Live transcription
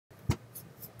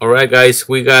Alright guys,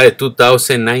 we got a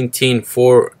 2019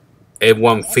 Ford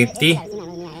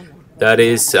F150. That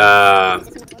is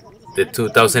the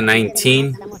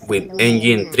 2019 with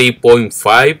engine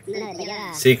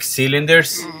 3.5, 6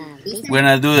 cylinders. We're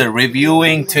gonna do the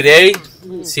reviewing today,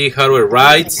 see how it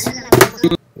rides,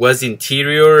 what the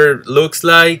interior looks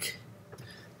like,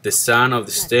 the sound of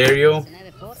the stereo,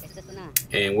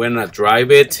 and we're gonna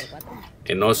drive it,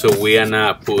 and also we're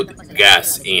gonna put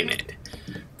gas in it.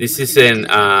 This is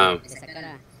a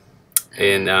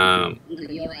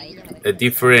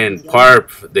different part,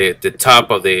 the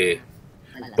top of the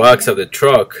box of the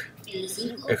truck.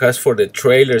 It has for the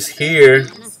trailers here,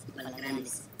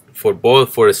 for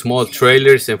both for small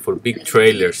trailers and for big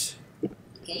trailers.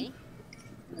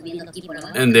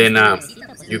 And then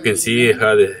you can see it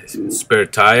has a spare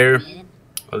tire,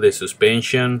 all the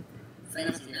suspension,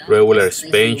 regular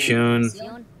suspension.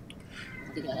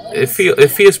 It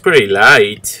feels pretty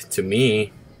light to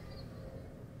me.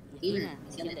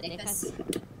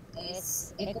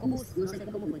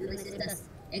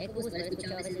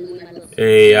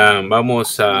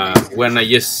 Vamos a, bueno,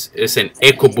 yes, it's an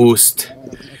Ecoboost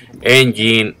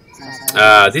engine.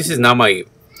 This is not my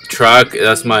truck,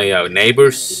 that's my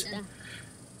neighbor's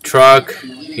truck.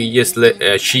 She just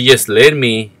let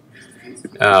me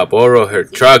borrow her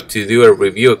truck to do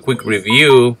a quick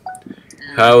review,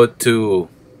 how to,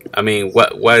 I mean,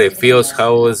 what it feels,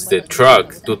 how is the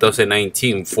truck,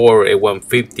 2019 Ford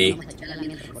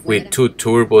F150 with 2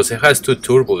 turbos. It has 2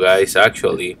 turbo, guys,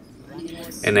 actually,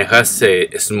 and it has a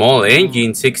small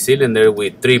engine, 6 cylinder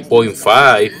with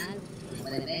 3.5.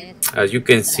 As you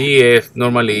can see, it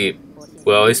normally,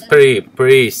 well, it's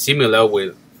pretty similar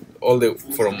with all the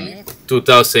from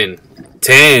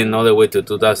 2010 all the way to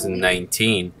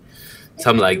 2019,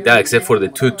 something like that, except for the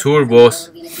 2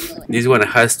 turbos. This one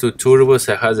has 2 turbos.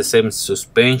 It has the same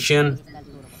suspension.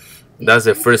 That's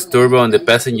the first turbo on the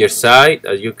passenger side,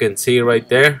 as you can see right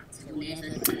there.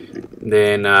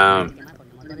 Then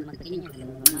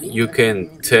you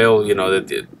can tell, you know, that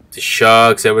the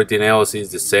shocks, everything else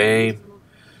is the same.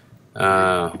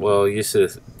 Well, use the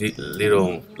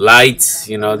little lights.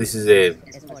 You know, this is the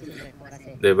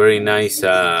very nice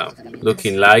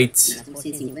looking lights,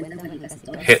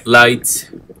 headlights.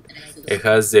 It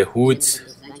has the hooks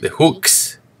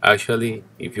actually,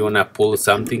 if you wanna pull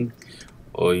something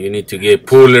or you need to get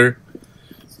puller.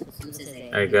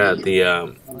 I got the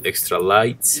extra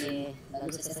lights.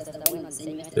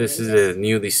 This is a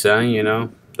new design, you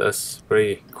know, that's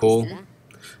pretty cool.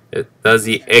 That's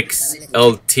the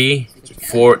XLT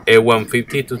Ford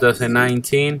F150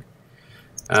 2019.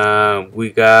 We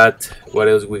got, what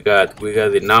else we got? We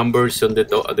got the numbers on the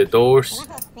doors.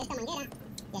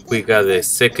 We got the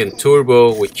second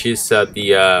turbo, which is at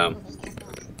the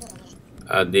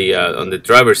on the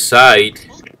driver's side.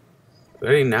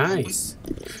 Very nice.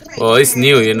 Well, it's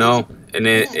new, you know, and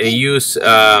it use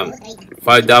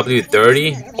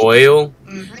 5W30 oil,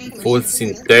 full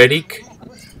synthetic.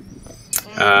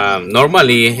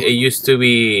 Normally it used to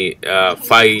be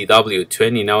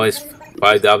 5W20, now it's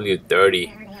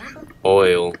 5W30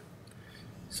 oil.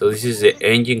 So this is the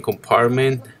engine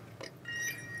compartment,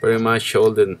 pretty much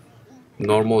all the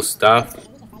normal stuff.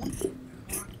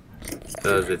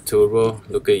 That's the turbo.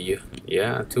 Look at you.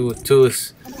 Yeah, two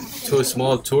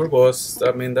small turbos.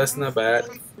 I mean, that's not bad.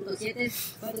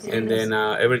 And then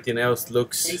everything else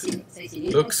looks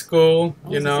cool,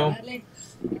 you know.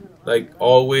 Like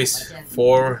always,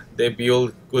 Ford, they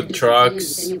build good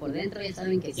trucks.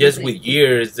 Just with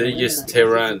years, they just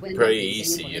tear around pretty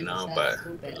easy, you know. But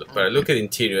look at the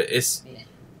interior. It's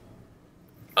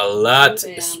a lot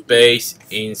of space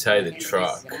inside the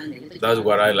truck. That's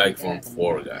what I like from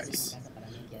Ford, guys.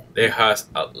 They has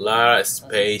a lot of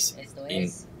space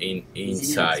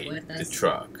inside the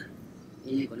truck.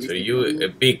 So you a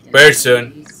big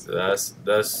person, that's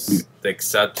the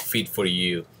exact fit for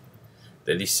you.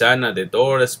 The design at the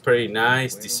door is pretty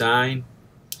nice design.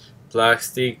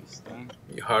 Plastic,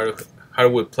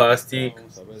 hardwood plastic.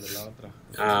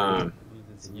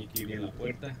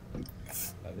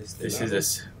 This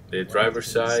is the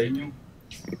driver's side.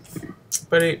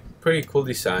 Pretty cool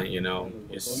design, you know.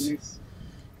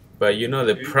 But you know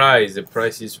the price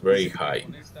is very high.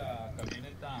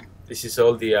 This is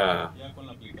all the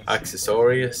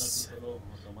accessories.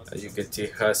 As you can see,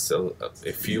 it has a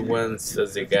few ones.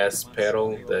 There's the gas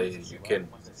pedal that you can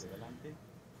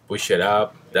push it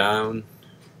up, down.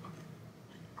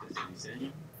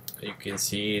 You can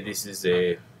see this is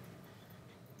the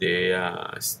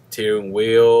steering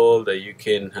wheel that you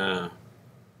can.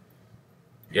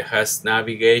 It has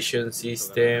navigation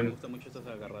system.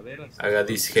 I got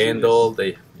this handle.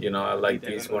 I like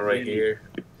this one right here.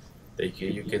 that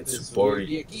you can support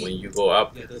it when you go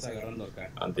up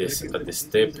on this at the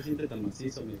step.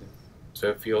 So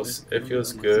it feels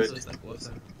good.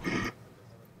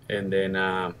 And then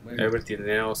everything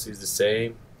else is the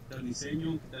same.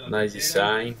 Nice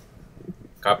design,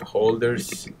 cup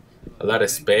holders, a lot of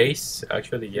space.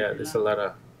 Actually, yeah, there's a lot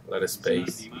of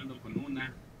space.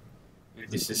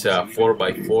 This is a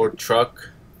 4x4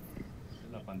 truck.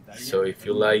 So if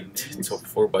you like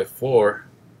 4x4,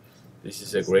 this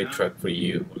is a great truck for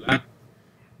you.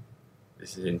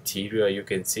 This is interior, you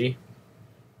can see.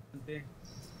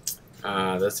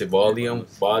 That's the volume,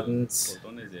 buttons,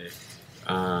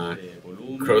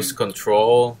 cruise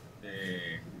control,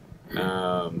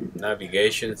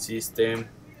 navigation system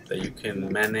that you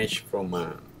can manage from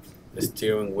the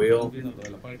steering wheel.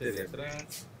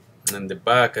 And the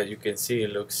back, as you can see,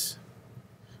 it looks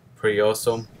pretty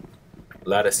awesome. A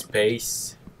lot of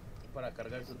space, a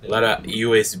lot of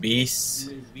USBs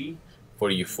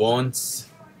for your phones.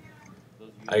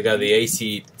 I got the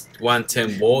AC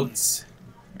 110 volts,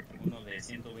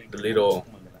 the little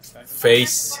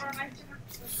face,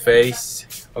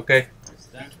 okay.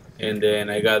 And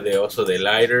then I got also the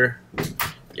lighter.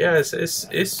 Yeah,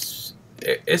 it's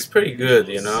pretty good,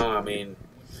 you know. I mean,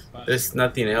 there's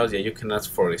nothing else that you can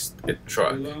ask for a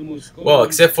truck. Well,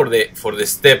 except for the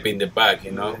step in the back,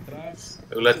 you know.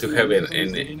 I would like to have it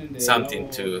in something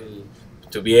to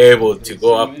be able to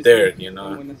go up there, you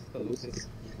know.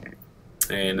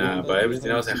 And but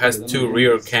everything else, it has 2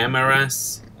 rear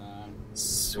cameras,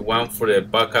 one for the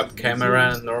backup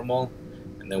camera normal,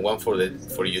 and then one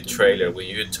for your trailer when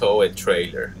you tow a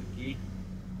trailer.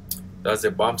 That's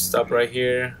the bump stop right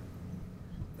here.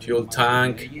 Fuel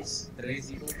tank,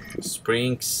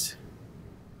 springs,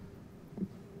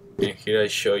 and here I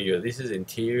show you. This is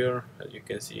interior. As you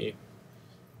can see,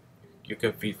 you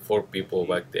can fit 4 people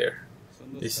back there.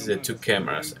 This is the 2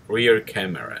 cameras, rear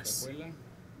cameras.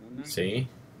 See?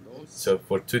 So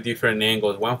for 2 different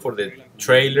angles, one for the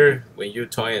trailer when you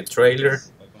tow a trailer,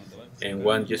 and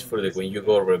one just for when you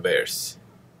go reverse.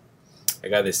 I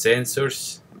got the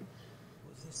sensors,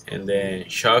 and then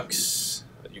shocks.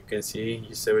 As you can see,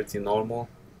 just everything normal.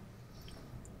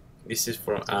 This is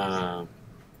from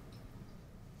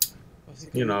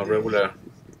you know, regular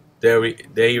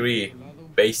dairy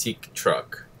basic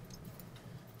truck,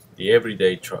 the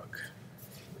everyday truck.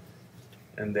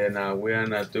 And then we're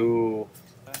gonna do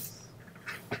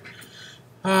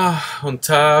on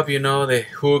top, you know, the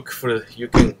hook for you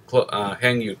can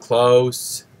hang your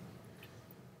clothes,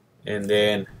 and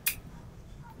then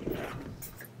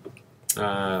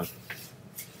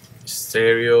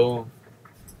stereo.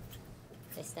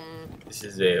 This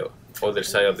is the other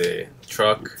side of the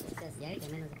truck.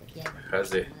 It has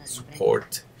the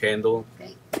support handle,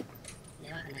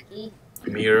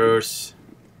 mirrors.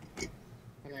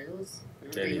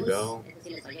 There you go.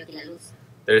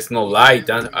 There's no light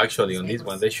actually on this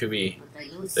one. They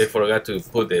forgot to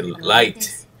put the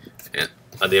light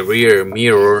at the rear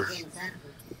mirror.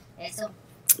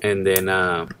 And then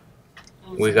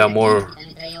we got more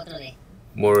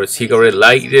cigarette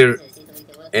lighter,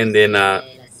 and then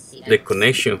the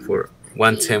connection for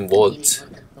 110 volts.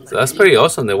 So that's pretty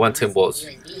awesome, the 110 volts.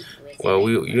 Well,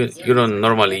 you don't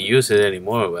normally use it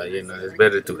anymore, but you know, it's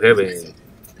better to have it.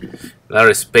 A lot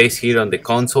of space here on the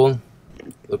console.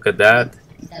 Look at that.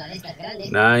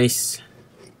 Nice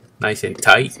and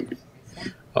tight.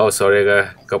 Oh, sorry,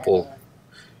 I got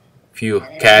few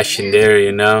cash in there,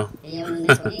 you know.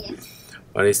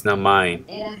 But it's not mine.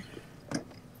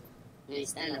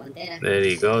 There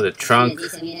you go, the trunk.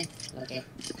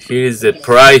 Here is the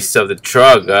price of the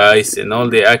truck, guys, and all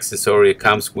the accessory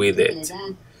comes with it.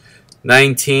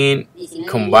 19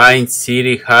 combined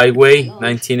city highway,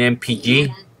 19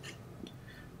 mpg.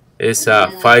 It's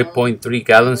 5.3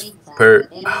 gallons per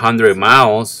 100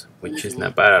 miles, which is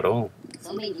not bad at all.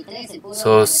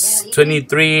 So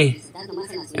 23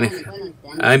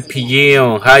 mpg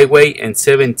on highway and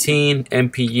 17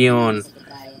 mpg on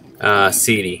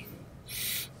city.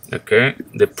 Okay,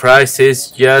 the price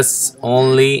is just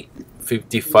only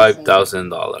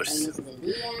 $55,000.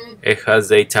 It has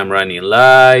daytime running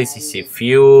lights, easy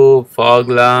fuel, fog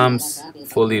lamps,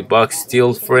 fully boxed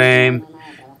steel frame,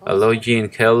 halogen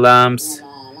headlamps,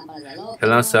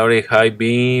 already high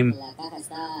beam.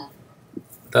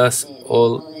 That's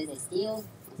all.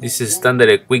 This is standard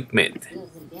equipment,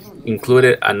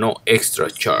 included at no extra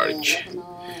charge.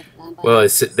 Well,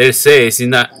 they say it's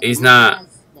not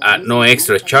at no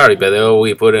extra charge, but they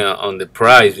always put it on the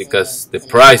price because the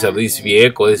price of this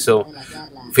vehicle is so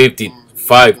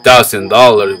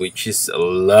 $55,000, which is a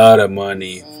lot of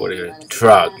money for a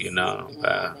truck, you know.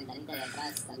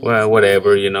 Well,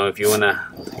 whatever, you know, if you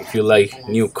like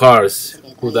new cars,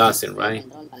 who doesn't, right?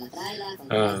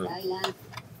 Uh,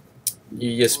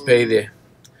 you just pay the.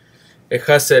 It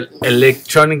has an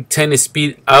electronic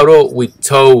 10-speed auto with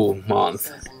tow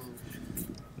month.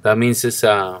 That means it's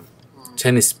a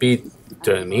 10-speed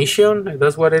transmission.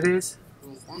 That's what it is.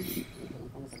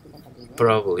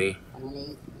 Probably.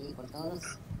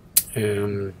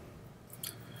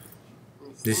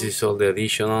 This is all the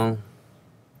additional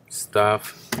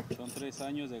stuff.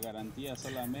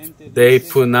 They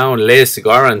put now less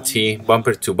guarantee,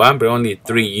 bumper to bumper, only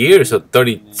 3 years or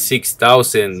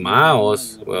 36,000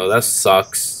 miles. Well, that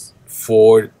sucks.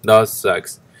 Ford, that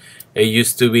sucks. It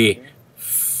used to be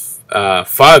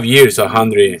 5 years,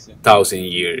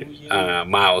 100,000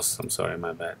 miles. I'm sorry,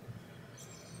 my bad.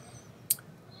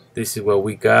 This is what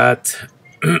we got.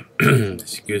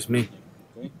 Excuse me.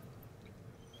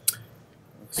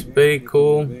 It's very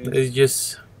cool. It's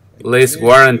just less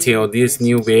warranty on these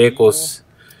new vehicles.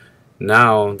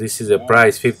 Now this is the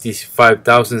price,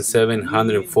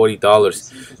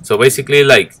 $55,740. So basically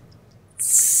like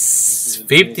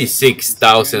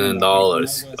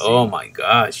 $56,000. Oh my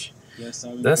gosh,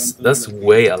 that's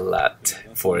way a lot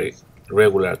for a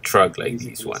regular truck like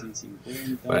this one.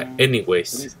 But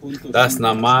anyways, that's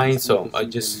not mine, so I'm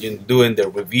just doing the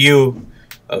review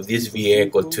of this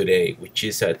vehicle today, which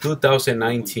is a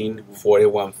 2019 Ford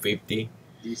F150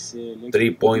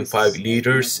 3.5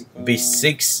 liters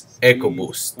V6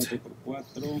 Ecoboost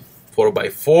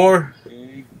 4x4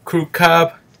 crew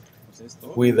cab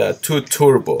with 2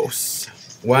 turbos,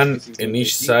 one in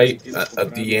each side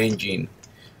at the engine,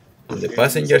 on the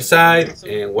passenger side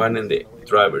and one on the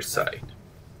driver's side.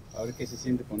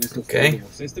 Okay,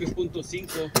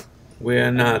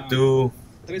 we're gonna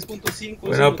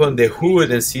open the hood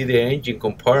and see the engine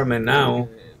compartment now.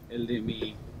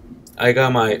 I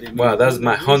got my, well, that's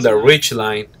my Honda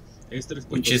Ridgeline,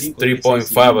 which is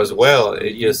 3.5 as well.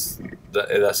 It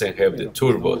doesn't have the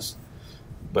turbos,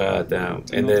 but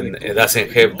and then it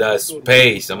doesn't have that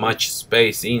much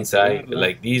space inside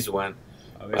like this one.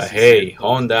 But hey,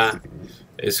 Honda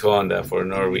is Honda for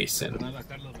no reason.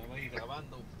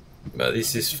 But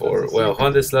this is for, well,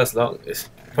 Honda's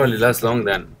probably last long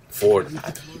than Ford,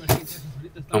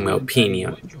 in my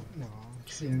opinion.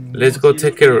 Let's go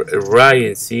take a ride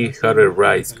and see how it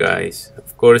rides, guys.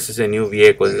 Of course, it's a new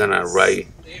vehicle. It's gonna ride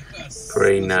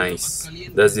pretty nice.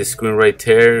 That's the screen right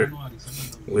there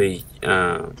with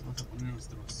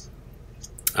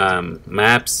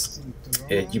maps,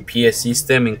 a GPS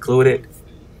system included.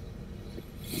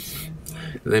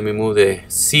 Let me move the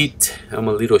seat. I'm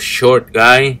a little short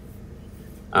guy.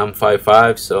 I'm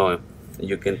 5'5", so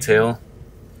you can tell.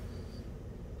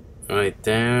 Right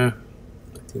there.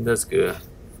 I think that's good.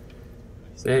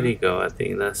 There you go. I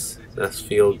think that's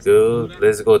feel good.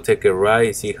 Let's go take a ride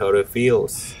and see how it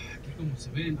feels.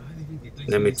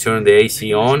 Let me turn the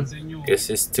AC on.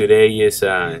 Today is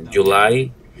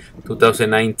July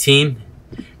 2019.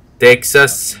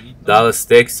 Texas, Dallas,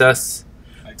 Texas.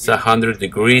 It's 100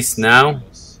 degrees now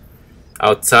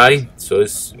outside, so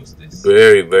it's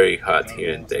very, very hot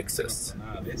here in Texas.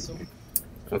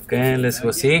 Okay, let's go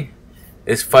see.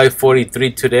 It's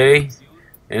 5:43 today,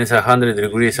 and it's 100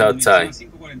 degrees outside.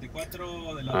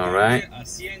 All right,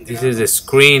 this is the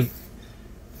screen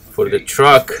for the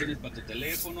truck.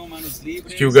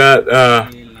 You got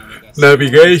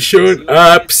navigation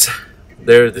apps.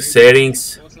 There's the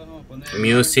settings,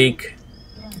 music.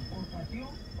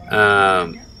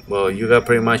 Well, you got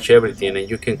pretty much everything, and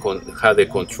you can have the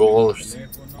controls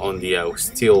on the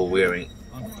steel wearing.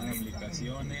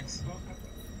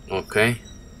 Okay,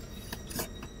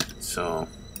 so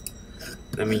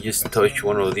let me just touch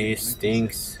one of these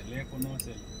things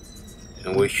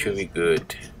and we should be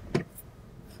good.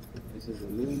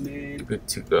 Good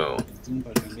to go.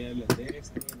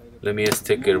 Let me just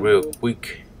take a real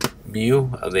quick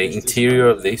view of the interior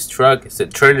of this truck. It's the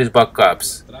trailer's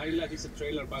backups.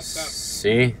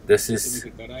 See, this is,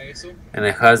 and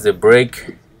it has the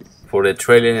brake for the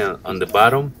trailer on the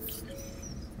bottom.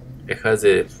 It has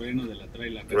it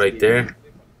right there.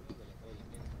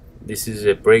 This is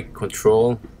a brake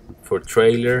control for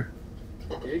trailer.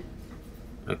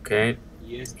 Okay,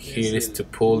 here is to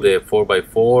pull the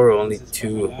 4x4, only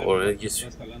 2, or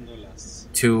just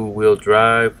 2-wheel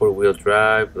drive, 4-wheel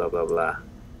drive, blah blah blah.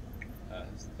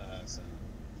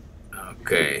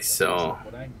 Okay, so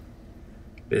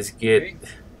let's get.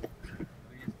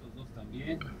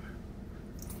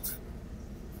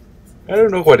 I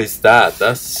don't know what is that.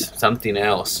 That's something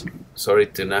else. Sorry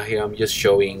to not hear. I'm just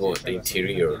showing the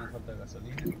interior.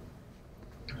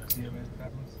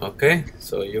 Okay,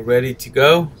 so you're ready to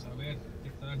go.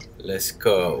 Let's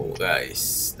go,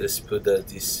 guys. Let's put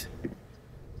this.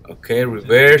 Okay,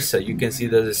 reverse. So you can see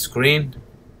the screen.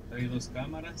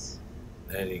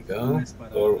 There you go.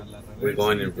 Or we're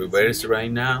going in reverse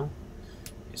right now.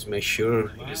 Just make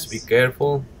sure. Just be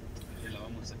careful.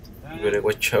 You gotta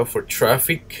watch out for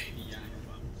traffic.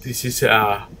 This is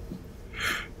a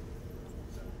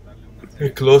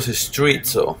close street,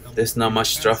 so there's not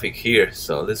much traffic here.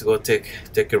 So let's go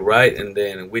take a ride, and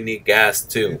then we need gas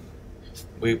too.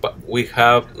 We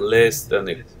have less than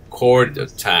a quart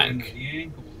of tank,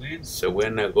 so we're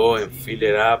gonna go and fill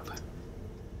it up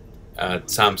at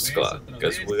Sam's Club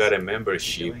because we got a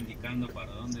membership,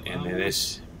 and then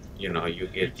it's, you know, you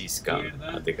get discount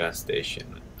at the gas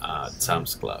station at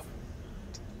Sam's Club.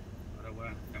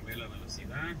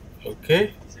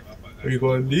 Okay, we're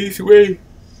going this way.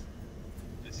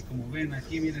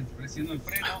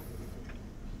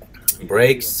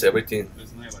 Brakes, everything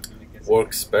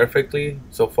works perfectly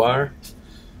so far.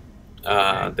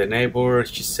 The neighbor,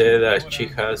 she said that she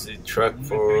has the truck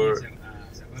for,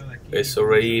 it's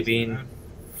already been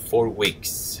 4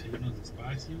 weeks.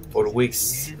 4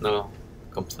 weeks, no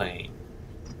complaint.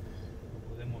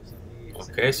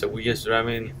 Okay, so we're just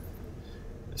driving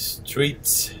the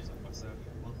streets.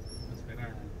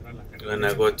 We're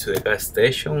gonna go to the gas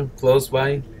station close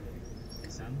by.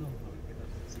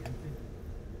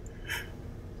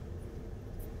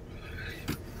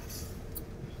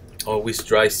 Always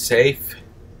drive safe.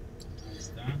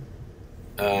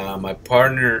 My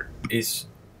partner is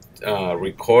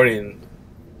recording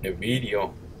a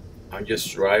video. I'm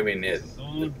just driving it.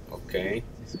 Okay,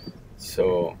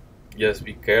 so just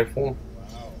be careful.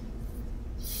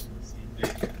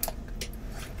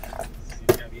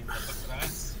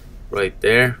 Right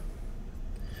there.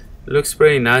 Looks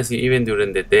pretty nice even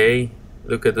during the day.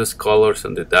 Look at those colors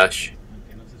on the dash.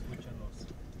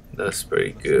 That's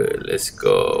pretty good. Let's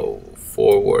go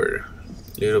forward.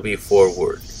 Little bit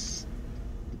forward.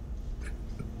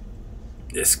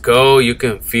 Let's go. You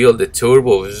can feel the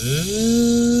turbo.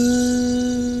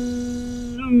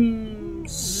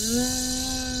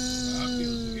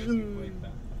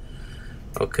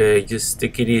 Okay, just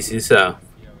take it easy. It's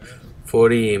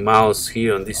 40 miles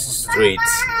here on these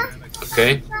streets.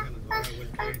 Okay.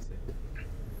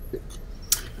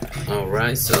 All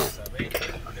right, so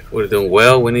we're doing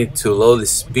well. We need to lower the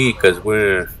speed because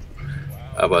we're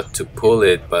about to pull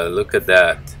it, but look at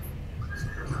that.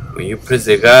 When you press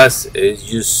the gas, it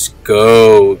just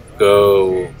go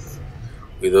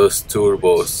with those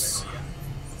turbos.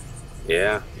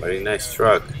 Yeah, very nice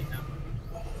truck.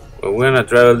 Well, we're gonna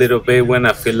drive a little bit. We're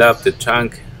gonna fill up the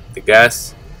tank, the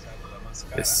gas.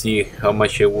 Let's see how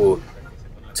much it will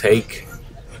take.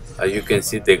 As you can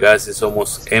see, the gas is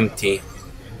almost empty.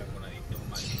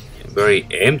 Very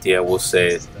empty, I would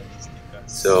say.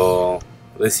 So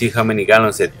let's see how many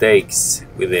gallons it takes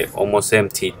with the almost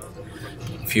empty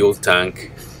fuel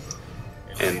tank.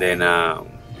 And then I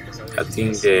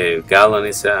think the gallon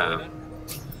is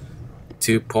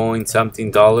 2 point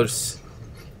something dollars.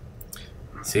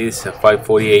 See, it's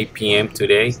 5:48 p.m.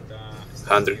 today,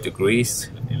 100 degrees.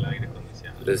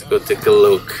 Let's go take a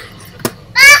look.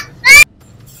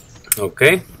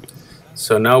 Okay,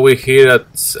 so now we're here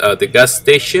at the gas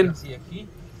station,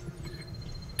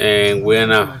 and we're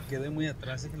gonna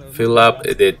fill up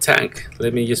the tank.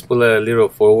 Let me just pull a little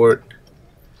forward.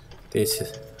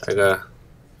 I got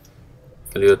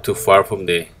a little too far from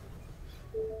the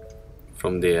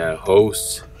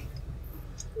hose.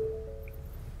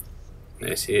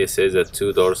 I see it says that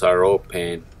 2 doors are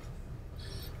open.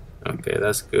 Okay,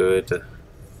 that's good.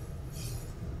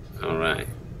 All right.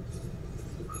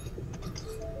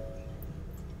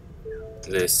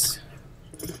 Let's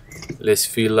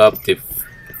fill up the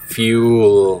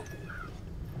fuel.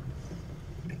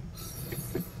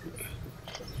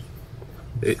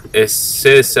 It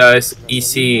says it's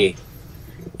easy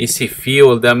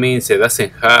fuel. That means it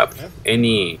doesn't have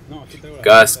any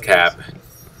gas cap.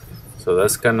 So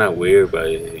that's kind of weird, but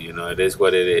you know, it is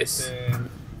what it is.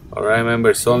 All right,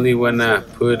 remember, it's only when I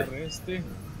put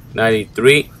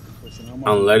 93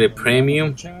 unleaded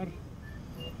premium,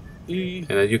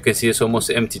 and as you can see, it's almost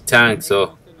empty tank.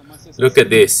 So look at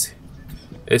this.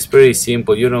 It's pretty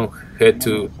simple. You don't have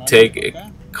to take a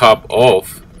cap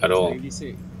off at all.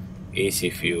 Easy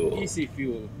fuel.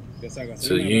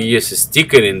 So you just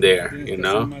stick it in there, you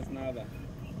know.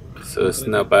 So it's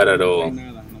not bad at all.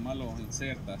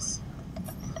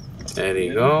 There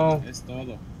you go.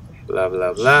 Blah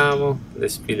blah blah.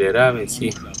 Let's fill it up and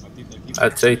see. I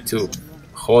try to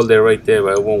hold it right there,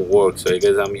 but it won't work. So I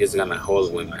guess I'm just gonna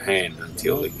hold with my hand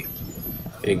until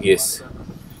it gets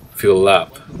filled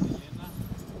up.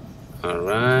 All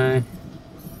right.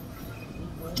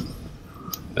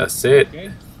 That's it.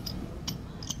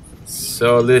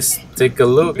 So let's take a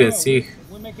look and see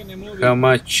how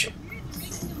much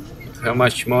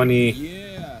money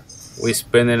we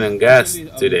spending on gas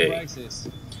today.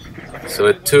 So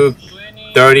it took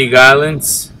 30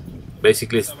 gallons,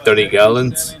 basically 30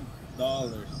 gallons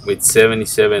with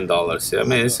 $77. I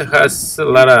mean, it has a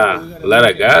lot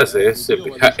of gas.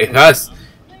 It has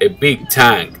a big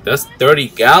tank. That's 30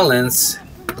 gallons,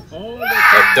 or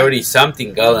 30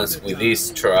 something gallons with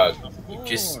this truck,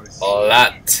 which is a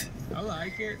lot,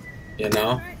 you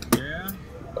know.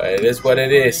 But it is what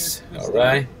it is. All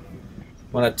right.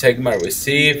 I'm gonna take my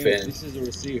receipt and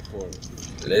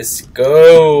let's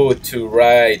go to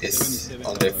ride this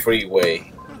on the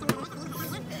freeway.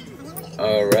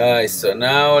 Alright, so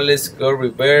now let's go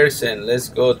reverse and let's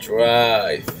go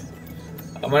drive.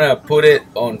 I'm gonna put it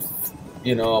on,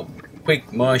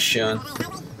 quick motion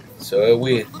so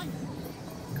we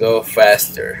go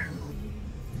faster.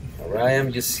 Alright,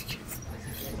 I'm just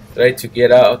trying to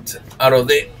get out of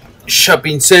the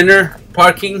shopping center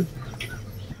parking.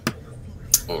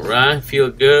 Alright, feel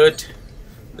good.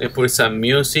 Let me put some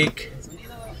music.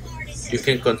 You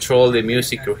can control the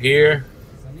music through here.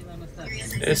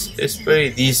 It's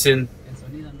pretty decent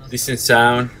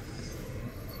sound.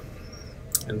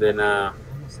 And then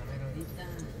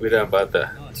we're about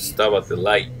to stop at the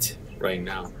light right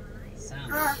now.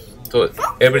 So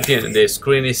everything in the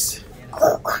screen is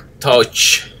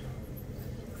touchable.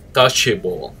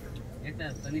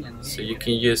 So you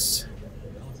can just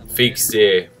fix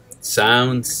the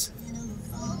sounds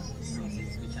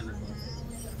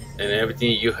and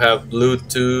everything. You have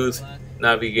Bluetooth,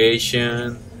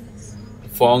 navigation,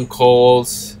 phone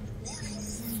calls.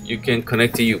 You can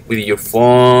connect it with your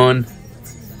phone,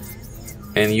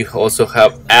 and you also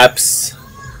have apps.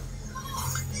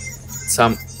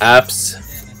 Some apps.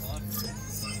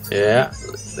 Yeah,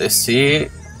 let's see.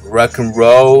 Rock and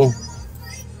roll.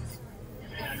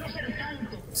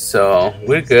 So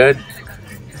we're good.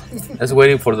 Just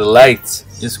waiting for the lights.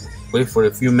 Just wait for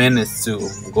a few minutes to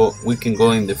go. We can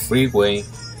go in the freeway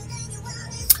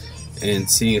and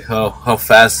see how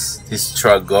fast this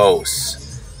truck goes.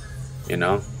 You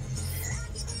know,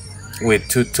 with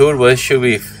 2 turbos, should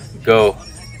we go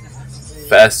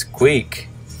fast, quick?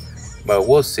 But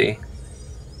we'll see.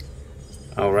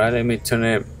 All right, let me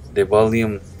turn the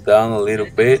volume down a little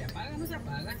bit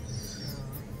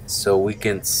so we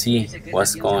can see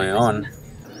what's going on.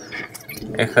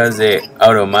 It has the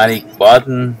automatic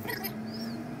button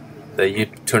that you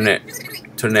turn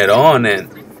it on and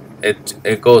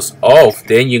it goes off.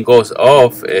 The engine goes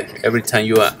off every time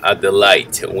you are at the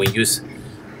light, when you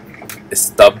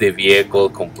stop the vehicle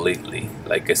completely,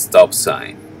 like a stop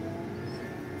sign.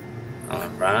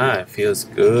 Alright, feels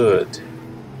good.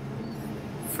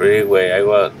 Freeway, I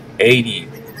got 80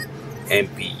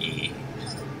 mpg.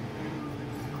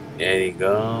 There you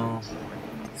go.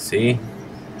 See,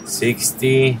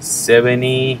 60,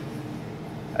 70,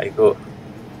 I go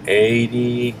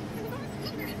 80.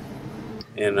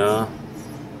 You know,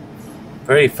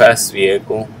 very fast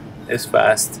vehicle. It's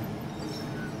fast.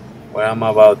 Well, I'm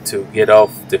about to get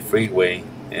off the freeway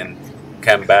and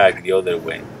come back the other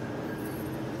way.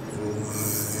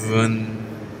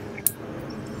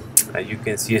 As you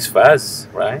can see, it's fast,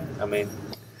 right? I mean,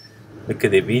 look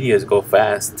at the videos, go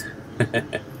fast.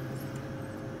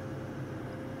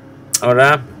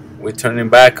 Alright, we're turning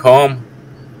back home.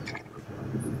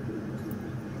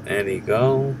 There you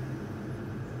go.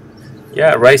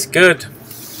 Yeah, ride's good.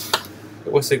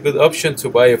 It was a good option to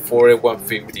buy a Ford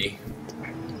F150.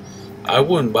 I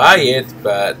wouldn't buy it,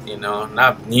 but you know,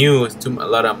 not new. It's a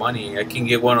lot of money. I can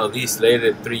get one of these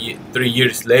later, three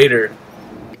years later,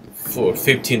 for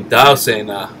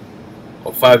 $15,000,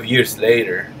 or 5 years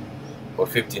later for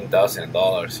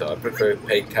 $15,000. So I prefer to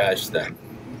pay cash than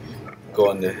go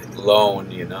on the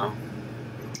loan, you know.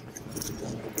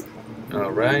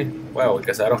 All right. Well,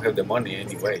 because I don't have the money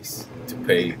anyways to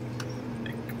pay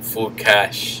full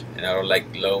cash, and I don't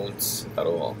like loans at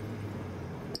all.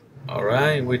 All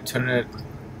right, we turn it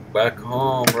back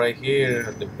home right here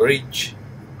at the bridge.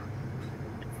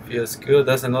 Feels good.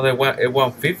 That's another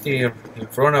F150 in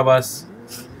front of us.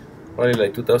 Probably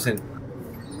like 2000.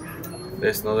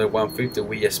 There's another 150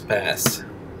 we just passed.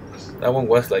 That one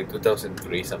was like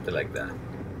 2003, something like that.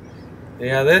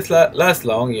 Yeah, that's last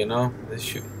long, you know. This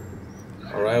should.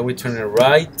 All right, we turn it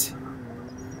right,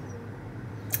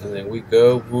 and then we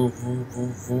go boom, boom,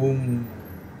 boom, boom.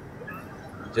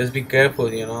 Just be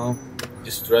careful, you know.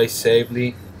 Just drive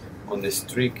safely on the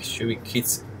street. Should be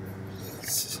kids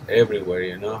everywhere,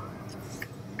 you know,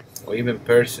 or even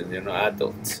persons, you know,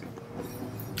 adults.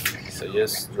 So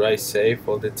just drive safe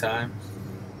all the time.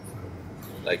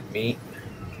 like me,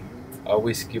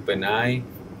 always keep an eye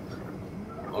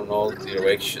on all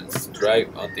directions.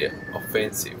 Drive on the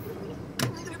offensive.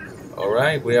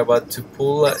 Alright, we're about to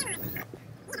pull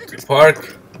to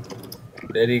park.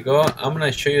 There you go. I'm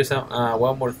gonna show you some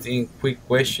one more thing, quick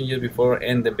question just before I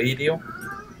end the video.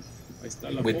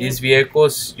 With these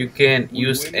vehicles, you can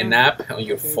use an app on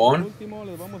your phone,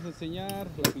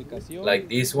 like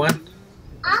this one.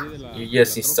 You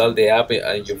just install the app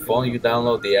on your phone, you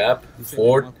download the app,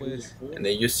 Ford, and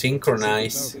then you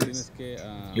synchronize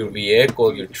your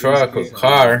vehicle, your truck or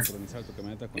car,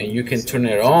 and you can turn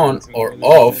it on or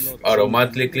off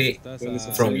automatically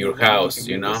from your house,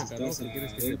 you know.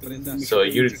 So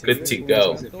you're good to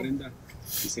go.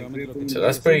 So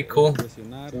that's pretty cool.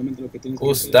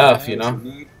 Cool stuff, you know.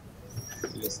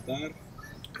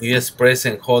 You just press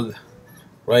and hold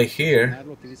right here.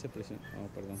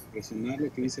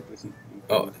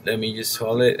 Oh, let me just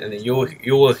hold it, and then you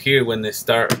will hear when they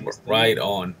start right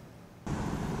on.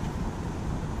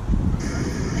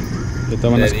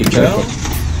 There you go.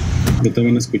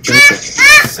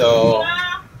 So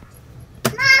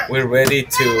we're ready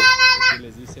to.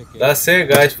 That's it,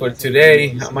 guys, for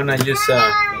today. I'm gonna just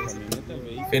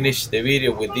finish the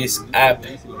video with this app.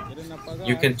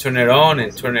 You can turn it on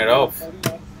and turn it off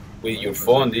with your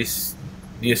phone. This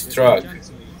truck.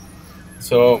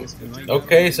 So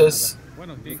okay, so it's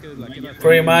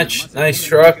pretty much nice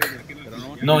truck.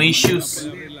 No issues.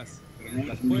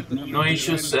 No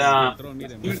issues.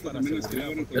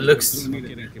 It looks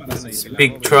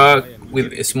big truck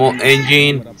with a small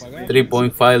engine,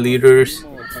 3.5 liters.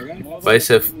 But it's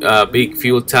a big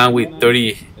fuel tank with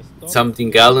 30 something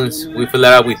gallons. We fill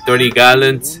it up with 30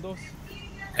 gallons,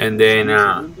 and then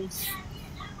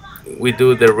we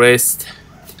do the rest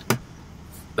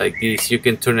like this. You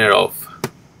can turn it off.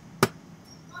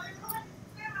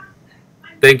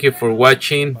 Thank you for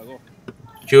watching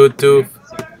YouTube.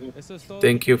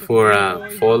 Thank you for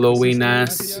following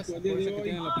us,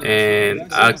 and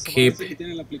I'll keep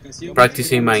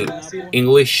practicing my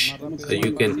English, as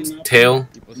you can tell.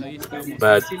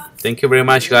 But thank you very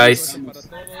much, guys.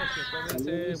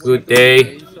 Good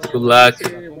day, good luck,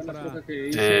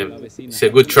 and it's a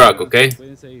good truck, okay,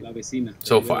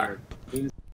 so far.